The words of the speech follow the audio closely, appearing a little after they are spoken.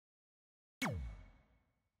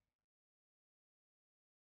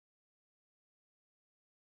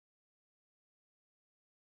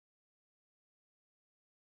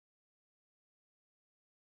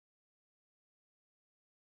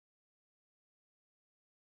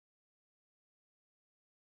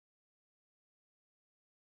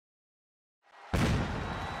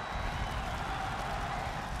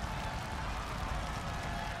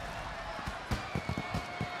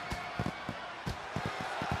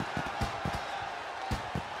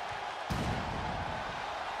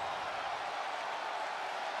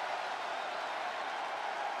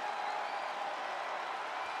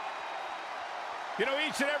You know,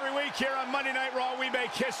 each and every week here on Monday Night Raw, we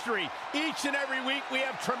make history. Each and every week, we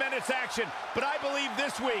have tremendous action. But I believe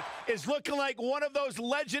this week is looking like one of those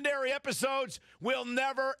legendary episodes we'll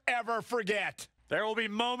never, ever forget. There will be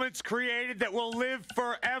moments created that will live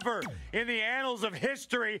forever in the annals of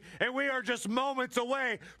history, and we are just moments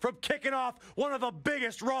away from kicking off one of the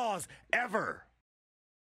biggest Raws ever.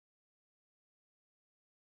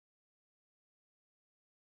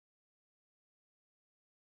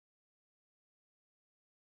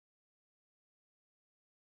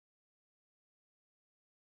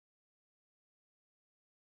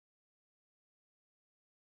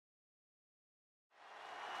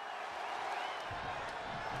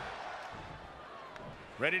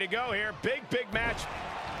 Ready to go here. Big, big match.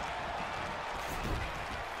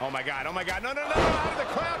 Oh, my God. Oh, my God. No, no, no, no. Out of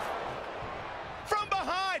the crowd. From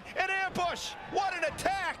behind. An ambush. What an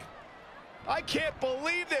attack. I can't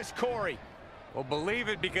believe this, Corey. Well, believe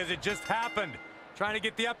it because it just happened. Trying to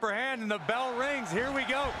get the upper hand, and the bell rings. Here we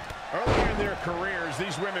go. Earlier in their careers,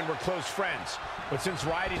 these women were close friends. But since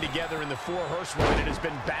riding together in the Four Horsewomen, it has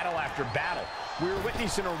been battle after battle. We are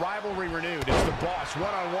witnessing a rivalry renewed. It's the Boss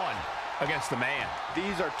one-on-one against the Man.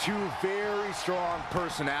 These are two very strong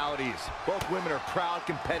personalities. Both women are proud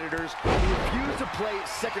competitors who refuse to play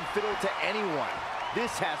second fiddle to anyone.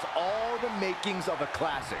 This has all the makings of a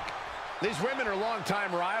classic. These women are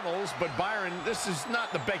longtime rivals, but Byron, this is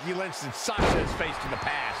not the Becky Lynch that Sasha has faced in the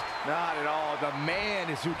past. Not at all. The Man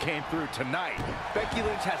is who came through tonight. Becky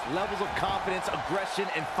Lynch has levels of confidence, aggression,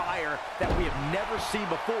 and fire that we have never seen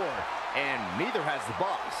before, and neither has the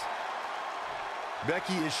Boss.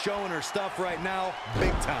 Becky is showing her stuff right now,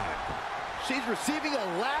 big time. She's receiving a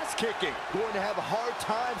last kicking. Going to have a hard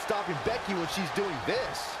time stopping Becky when she's doing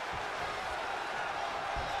this.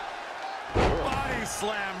 Body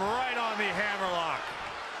slam right on the hammerlock.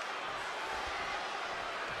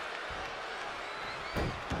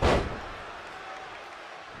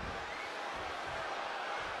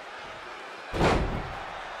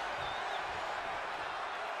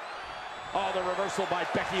 Oh, the reversal by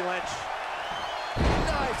Becky Lynch.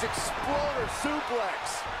 Nice exploder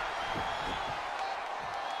suplex.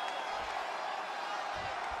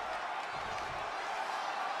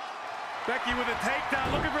 Becky with a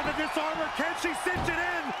takedown, looking for the disarmer. Can she cinch it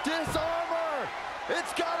in? Disarmer!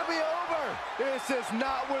 It's gotta be over. This is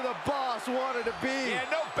not where the Boss wanted to be. Yeah,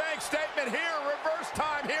 no bank statement here. Reverse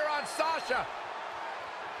time here on Sasha.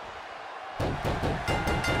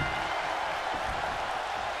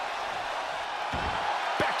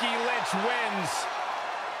 Becky Lynch wins.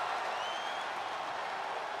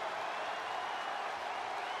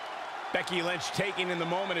 Becky Lynch taking in the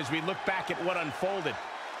moment as we look back at what unfolded.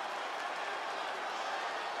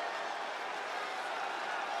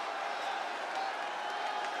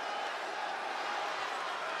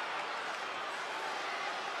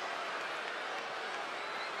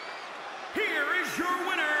 Here is your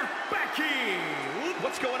winner, Becky.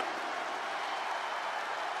 What's going on?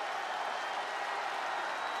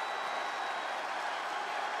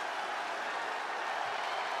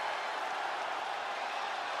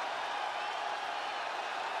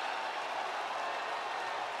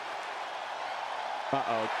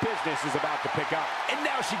 Uh-oh, business is about to pick up. And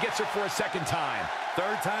now she gets her for a second time.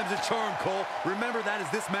 Third time's a charm, Cole. Remember that as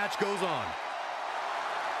this match goes on.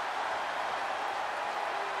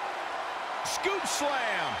 Scoop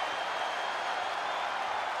slam.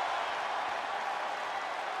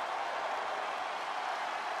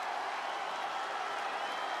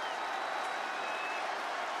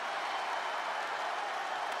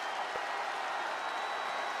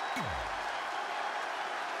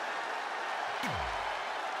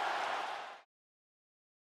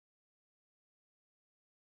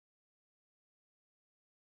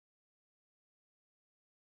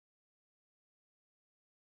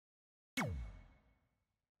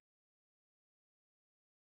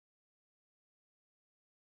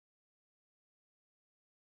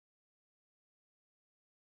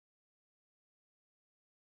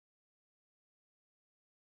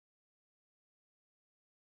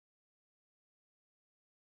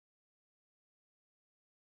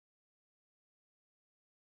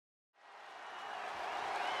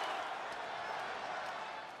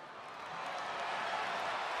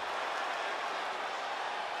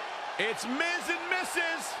 It's Miz and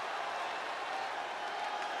Mrs.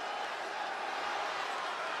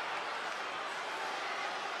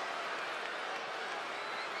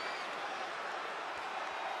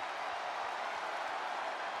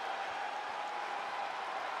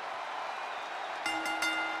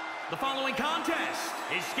 The following contest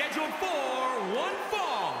is scheduled for one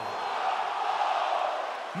fall.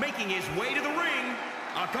 Making his way to the ring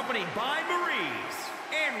accompanied by Maurice,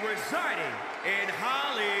 and residing in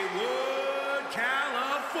Hollywood,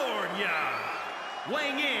 California.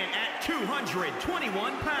 Weighing in at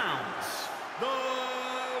 221 pounds, The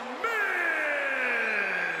Miz!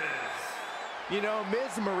 You know,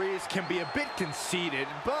 Miz and Maurice can be a bit conceited,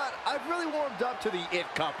 but I've really warmed up to the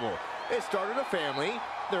it couple. They started a family,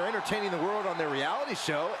 they're entertaining the world on their reality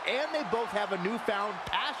show, and they both have a newfound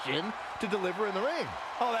passion to deliver in the ring.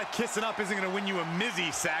 Oh, that kissing up isn't going to win you a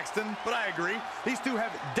Mizzy, Saxton, but I agree. These two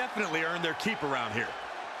have definitely earned their keep around here.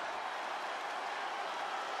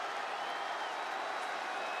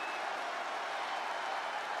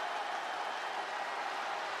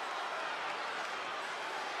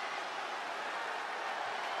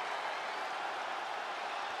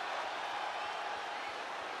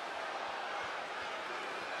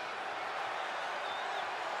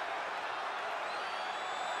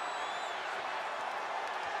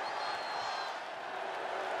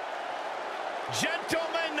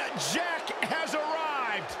 Gentlemen, Jack has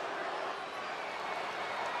arrived.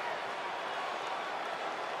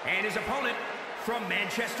 And his opponent from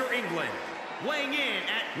Manchester, England, weighing in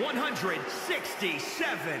at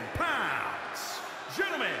 167 pounds.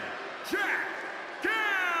 Gentlemen, Jack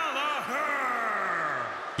Gallagher.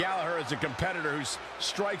 Gallagher is a competitor whose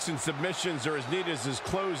strikes and submissions are as neat as his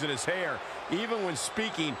clothes and his hair. Even when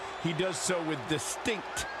speaking, he does so with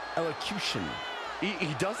distinct elocution.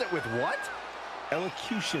 He does it with what?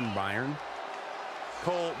 Elocution, Byron.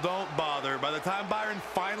 Cole, don't bother. By the time Byron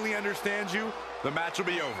finally understands you, the match will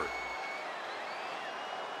be over.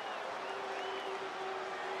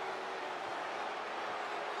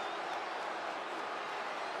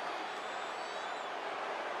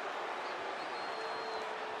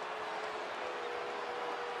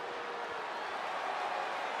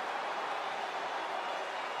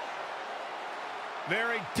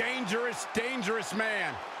 Very dangerous, dangerous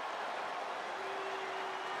man.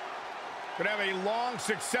 Could have a long,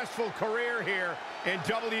 successful career here in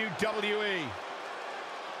WWE.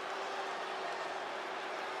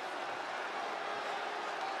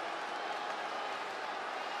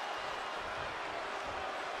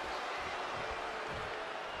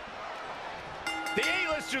 The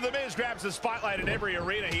A-lister, The Miz, grabs the spotlight in every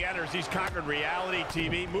arena he enters. He's conquered reality,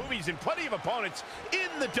 TV, movies, and plenty of opponents in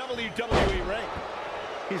the WWE ring.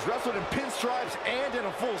 He's wrestled in pinstripes and in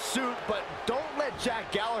a full suit, but don't let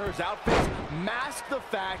Jack Gallagher's outfits mask the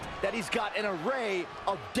fact that he's got an array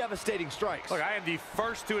of devastating strikes. Look, I am the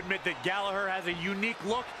first to admit that Gallagher has a unique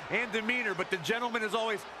look and demeanor, but the gentleman is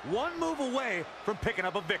always one move away from picking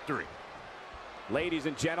up a victory. Ladies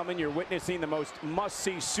and gentlemen, you're witnessing the most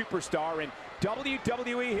must-see superstar in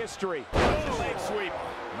WWE history. Oh, leg sweep.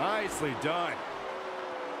 Nicely done.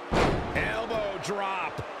 Elbow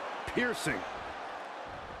drop. Piercing.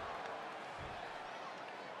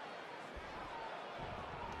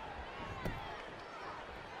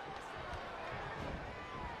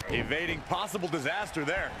 Evading possible disaster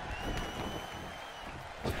there.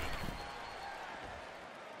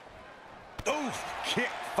 Oof, kick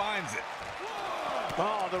finds it.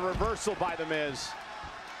 Oh, the reversal by The Miz.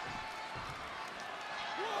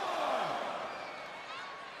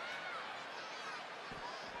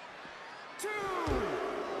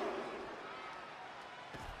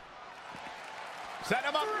 Set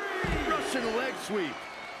him up. Russian leg sweep.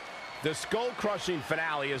 The skull-crushing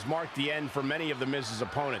finale has marked the end for many of The Miz's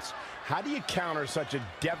opponents. How do you counter such a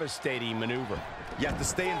devastating maneuver? You have to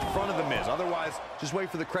stay in front of The Miz. Otherwise, just wait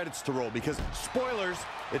for the credits to roll because, spoilers,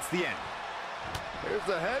 it's the end. Here's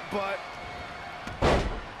the headbutt.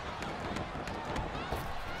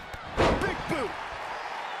 Big boot.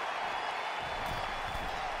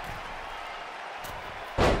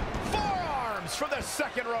 Forearms for the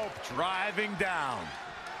second rope. Driving down.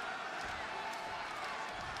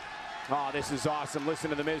 Oh, this is awesome. Listen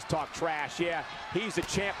to The Miz talk trash. Yeah, he's a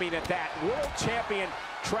champion at that. World champion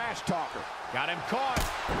trash talker. Got him caught.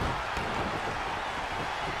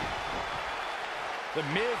 The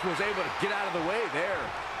Miz was able to get out of the way there.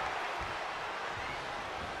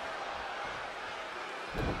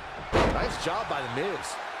 Nice job by The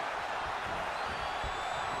Miz.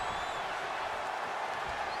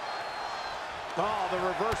 Oh, the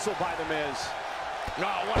reversal by The Miz.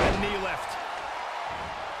 Oh, what a knee lift.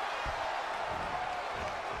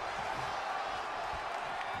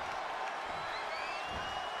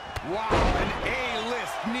 Wow, an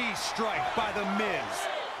A-list knee strike by The Miz.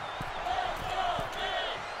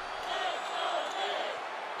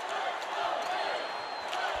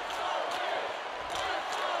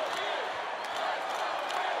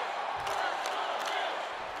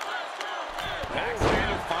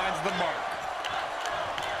 Alexander finds the mark.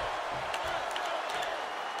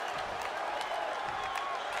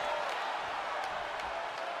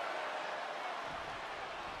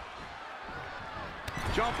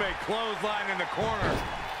 Jumping clothesline in the corner.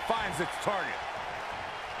 Finds its target.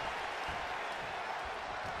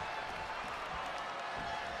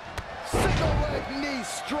 Single leg knee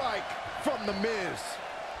strike from The Miz.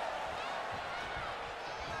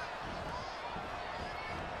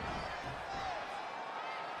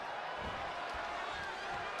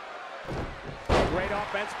 Great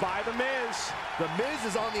offense by The Miz. The Miz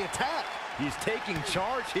is on the attack. He's taking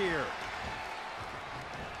charge here.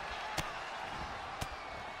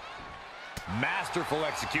 Masterful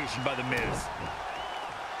execution by The Miz.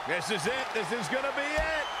 This is it. This is going to be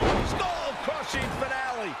it. Skull-crushing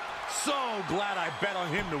finale. So glad I bet on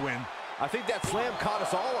him to win. I think that slam caught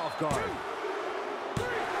us all off guard.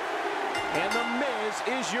 And The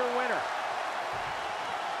Miz is your winner.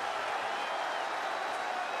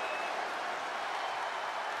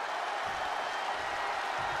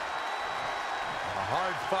 A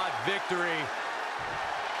hard-fought victory.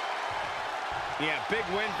 Yeah, big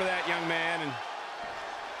win for that young man. And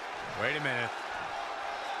Wait a minute.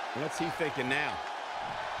 what's he thinking now?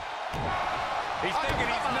 He's thinking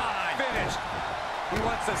he's not finished. He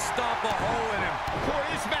wants to stomp a hole in him. Corey,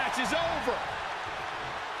 this match is over.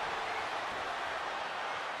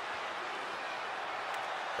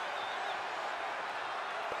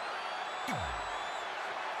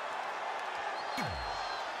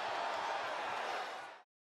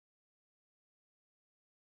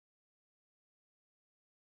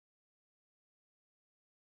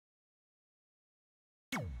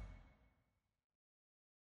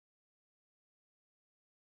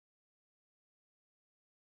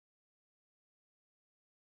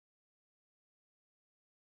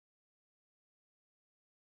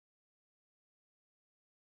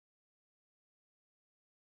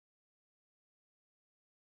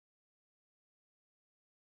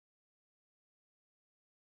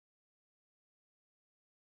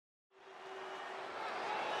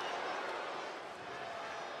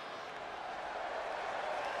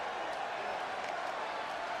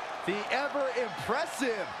 The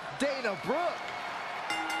ever-impressive Dana Brooke.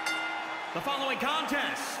 The following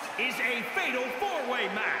contest is a fatal four-way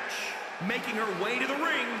match. Making her way to the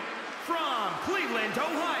ring from Cleveland,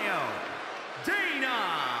 Ohio,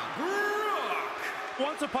 Dana Brooke.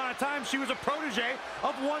 Once upon a time, she was a protege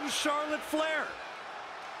of one Charlotte Flair.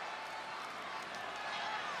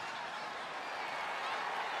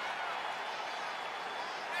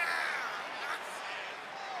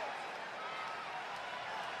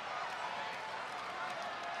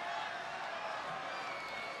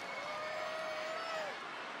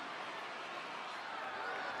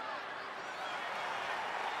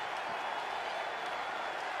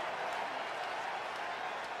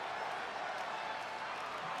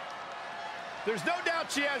 There's no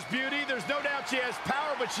doubt she has beauty. There's no doubt she has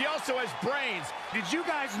power, but she also has brains. Did you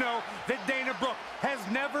guys know that Dana Brooke has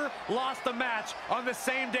never lost a match on the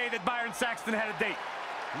same day that Byron Saxton had a date?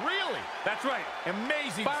 Really? That's right.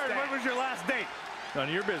 Amazing Byron, stat. when was your last date? None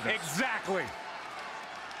of your business. Exactly.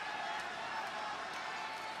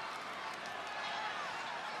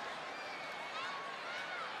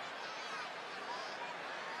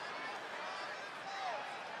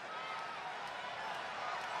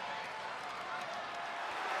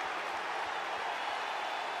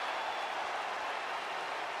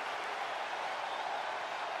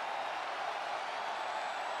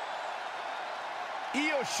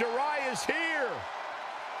 Io Shirai is here.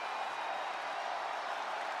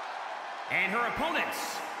 And her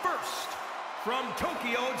opponents, first, from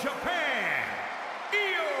Tokyo, Japan,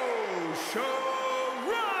 Io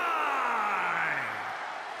Shirai.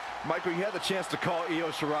 Michael, you had the chance to call Io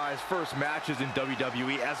Shirai's first matches in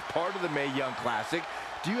WWE as part of the Mae Young Classic.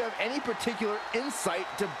 Do you have any particular insight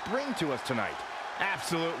to bring to us tonight?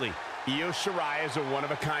 Absolutely. Io Shirai is a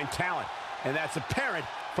one-of-a-kind talent, and that's apparent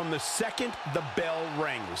from the second the bell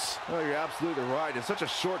rings. Oh, you're absolutely right. In such a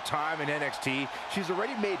short time in NXT, she's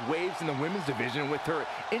already made waves in the women's division with her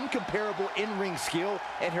incomparable in-ring skill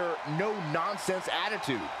and her no-nonsense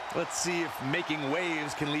attitude. Let's see if making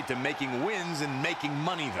waves can lead to making wins and making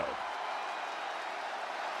money, though.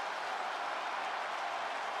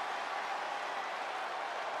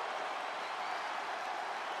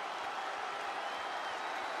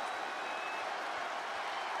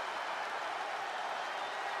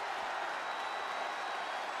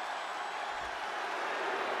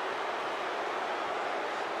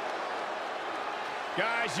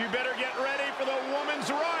 Guys, you better get ready for the woman's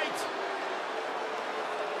right.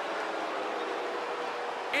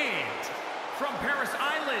 And from Paris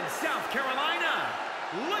Island, South Carolina,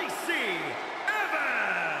 Lacey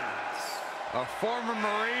Evans. A former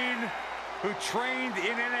Marine who trained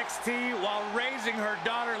in NXT while raising her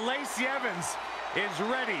daughter, Lacey Evans, is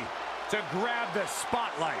ready to grab the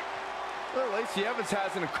spotlight. Well, Lacey Evans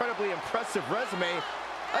has an incredibly impressive resume.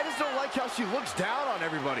 I just don't like how she looks down on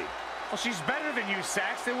everybody. Well, she's better than you,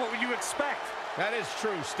 Saxton. What would you expect? That is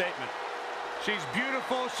true statement. She's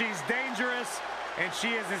beautiful, she's dangerous, and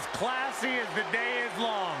she is as classy as the day is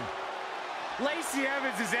long. Lacey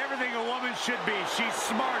Evans is everything a woman should be. She's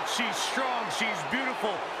smart, she's strong, she's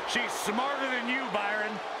beautiful. She's smarter than you,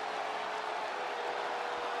 Byron.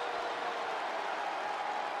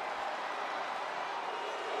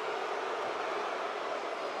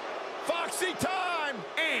 Foxy time!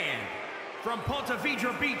 And from Ponte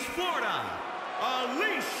Vedra Beach, Florida,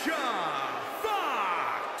 Alicia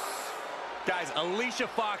Fox. Guys, Alicia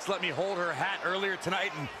Fox let me hold her hat earlier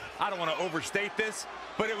tonight, and I don't want to overstate this,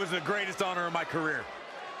 but it was the greatest honor of my career.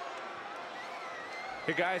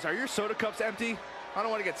 Hey guys, are your soda cups empty? I don't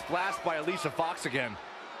want to get splashed by Alicia Fox again.